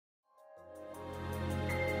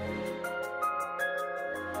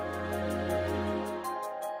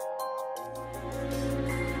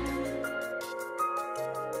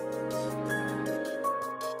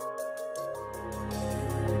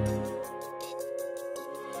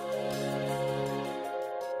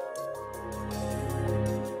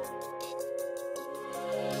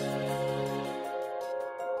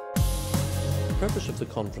purpose of the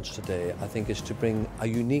conference today, I think, is to bring a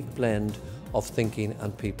unique blend of thinking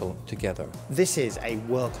and people together. This is a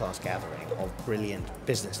world-class gathering of brilliant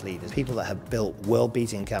business leaders, people that have built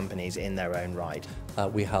world-beating companies in their own right.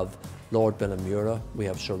 We have Lord Billamura, we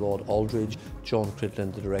have Sir Rod Aldridge, John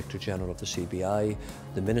Cridland, the Director General of the CBI,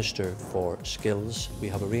 the Minister for Skills. We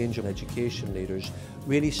have a range of education leaders,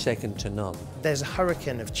 really second to none. There's a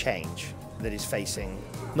hurricane of change that is facing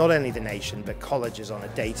not only the nation but colleges on a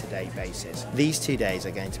day-to-day basis. These 2 days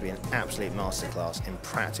are going to be an absolute masterclass in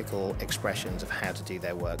practical expressions of how to do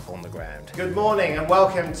their work on the ground. Good morning and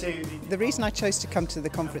welcome to The reason I chose to come to the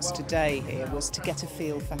conference today here was to get a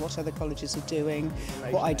feel for what other colleges are doing,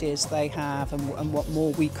 what ideas they have and what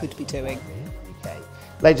more we could be doing. Okay.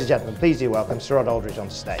 Ladies and gentlemen, please do welcome Sir Rod Aldridge on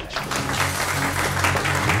stage.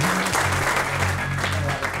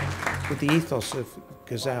 With the ethos of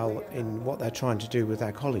Gazelle in what they're trying to do with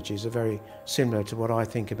our colleges are very similar to what I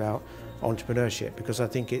think about entrepreneurship, because I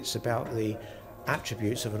think it's about the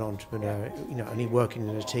attributes of an entrepreneur, only working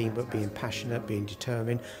in a team but being passionate, being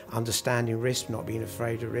determined, understanding risk, not being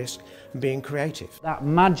afraid of risk, and being creative. That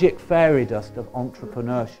magic fairy dust of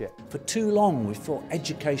entrepreneurship. For too long we thought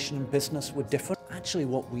education and business were different. Actually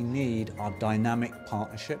what we need are dynamic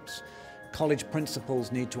partnerships. College principals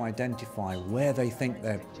need to identify where they think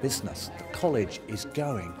their business, the college, is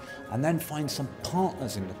going, and then find some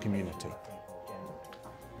partners in the community.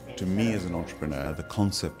 To me as an entrepreneur, the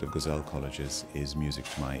concept of Gazelle Colleges is music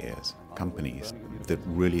to my ears. Companies that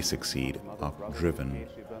really succeed are driven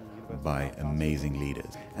by amazing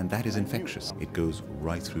leaders, and that is infectious. It goes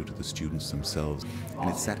right through to the students themselves, and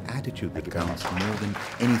it's that attitude that counts more than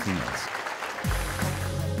anything else.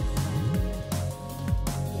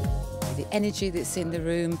 The energy that's in the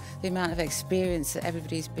room, the amount of experience that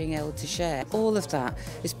everybody's being able to share, all of that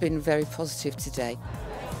has been very positive today.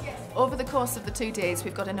 Over the course of the 2 days,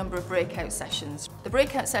 we've got a number of breakout sessions. The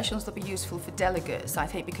breakout sessions will be useful for delegates, I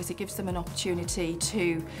think, because it gives them an opportunity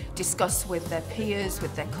to discuss with their peers,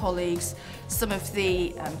 with their colleagues, some of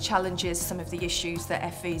the challenges, some of the issues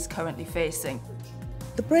that FE is currently facing.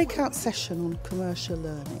 The breakout session on commercial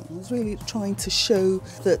learning was really trying to show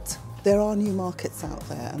that there are new markets out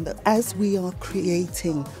there, and that as we are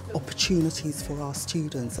creating opportunities for our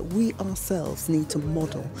students, we ourselves need to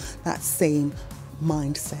model that same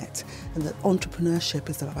mindset, and that entrepreneurship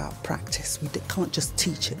is about practice. We can't just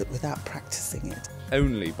teach it without practicing it.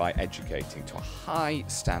 Only by educating to a high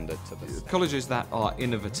standard to this. Colleges that are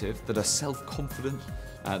innovative, that are self-confident,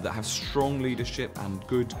 that have strong leadership and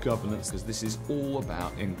good governance, because this is all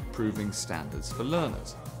about improving standards for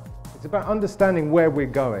learners. It's about understanding where we're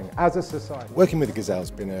going as a society. Working with the Gazelle has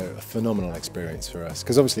been a phenomenal experience for us,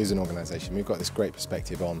 because obviously as an organisation we've got this great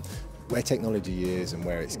perspective on where technology is and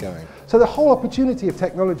where it's going. So the whole opportunity of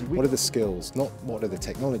technology. What are the skills, not what are the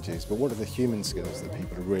technologies, but what are the human skills that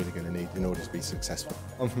people are really going to need in order to be successful?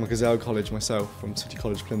 I'm from a Gazelle College myself, from City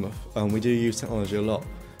College, Plymouth. We do use technology a lot.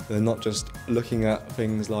 They're not just looking at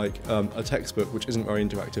things like a textbook, which isn't very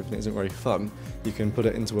interactive and isn't very fun. You can put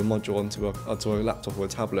it into a module onto a laptop or a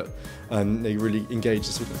tablet, and they really engage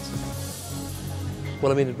the students.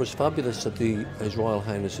 Well, I mean, it was fabulous that His Royal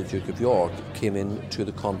Highness the Duke of York came in to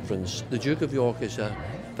the conference. The Duke of York is a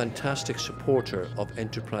fantastic supporter of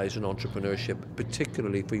enterprise and entrepreneurship,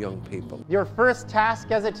 particularly for young people. Your first task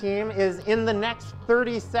as a team is in the next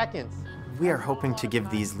 30 seconds. We are hoping to give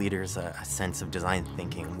these leaders a sense of design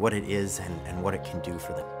thinking, what it is and what it can do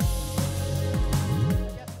for them.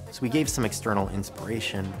 So we gave some external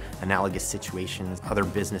inspiration, analogous situations, other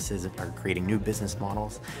businesses are creating new business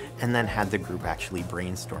models, and then had the group actually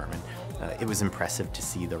brainstorm. And it was impressive to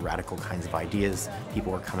see the radical kinds of ideas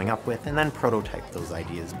people were coming up with, and then prototype those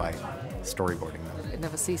ideas by storyboarding them. It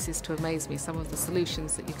never ceases to amaze me, some of the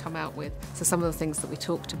solutions that you come out with. So some of the things that we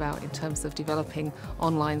talked about in terms of developing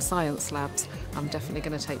online science labs, I'm definitely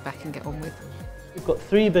going to take back and get on with. We've got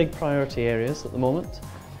 3 big priority areas at the moment.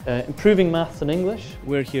 Improving maths and English.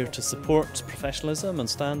 We're here to support professionalism and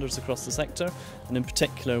standards across the sector, and in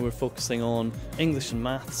particular we're focusing on English and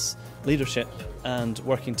maths, leadership, and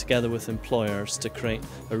working together with employers to create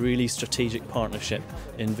a really strategic partnership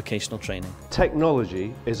in vocational training.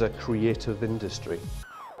 Technology is a creative industry.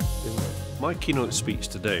 My keynote speech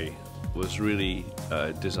today was really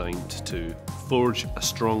designed to forge a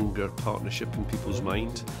stronger partnership in people's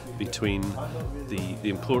mind between the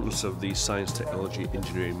importance of these science, technology,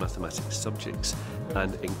 engineering, mathematics subjects,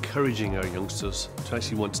 and encouraging our youngsters to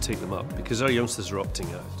actually want to take them up, because our youngsters are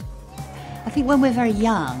opting out. I think when we're very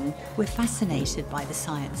young, we're fascinated by the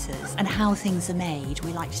sciences and how things are made.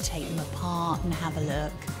 We like to take them apart and have a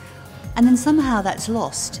look. And then somehow that's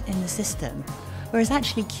lost in the system. Whereas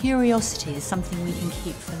actually curiosity is something we can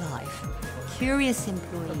keep for life. curious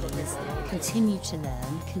employees continue to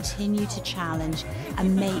learn, continue to challenge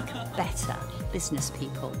and make better business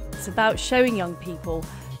people. It's about showing young people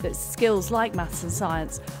that skills like maths and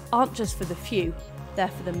science aren't just for the few, they're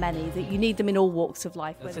for the many, that you need them in all walks of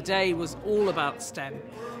life. Today was all about STEM,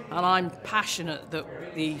 and I'm passionate that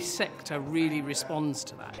the sector really responds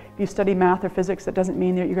to that. If you study math or physics, that doesn't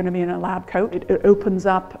mean that you're going to be in a lab coat. It opens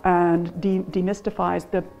up and demystifies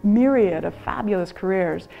the myriad of fabulous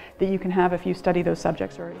careers that you can have if you study those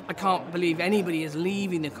subjects early. I can't believe anybody is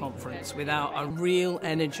leaving the conference without a real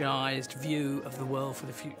energised view of the world for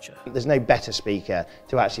the future. There's no better speaker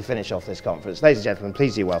to actually finish off this conference. Ladies and gentlemen,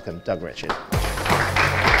 please do welcome Doug Richard.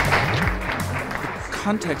 The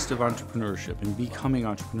context of entrepreneurship and becoming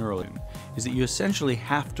entrepreneurial is that you essentially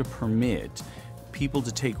have to permit people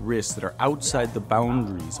to take risks that are outside the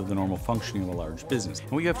boundaries of the normal functioning of a large business. And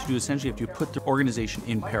what you have to do essentially, you have to put the organization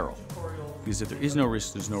in peril. Because if there is no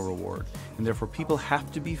risk, there's no reward. And therefore people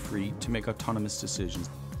have to be free to make autonomous decisions.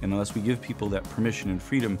 And unless we give people that permission and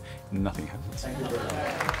freedom, nothing happens.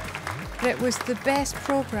 It was the best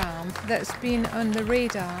programme that's been on the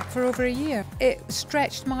radar for over a year. It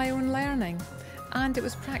stretched my own learning. And it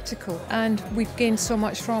was practical, and we've gained so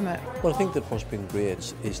much from it. Well, I think that what's been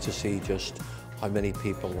great is to see just how many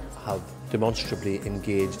people have demonstrably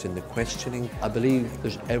engaged in the questioning. I believe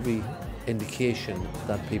there's every indication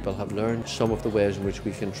that people have learned some of the ways in which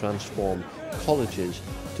we can transform colleges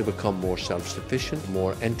to become more self-sufficient,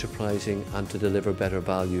 more enterprising, and to deliver better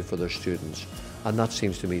value for their students. And that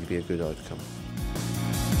seems to me to be a good outcome.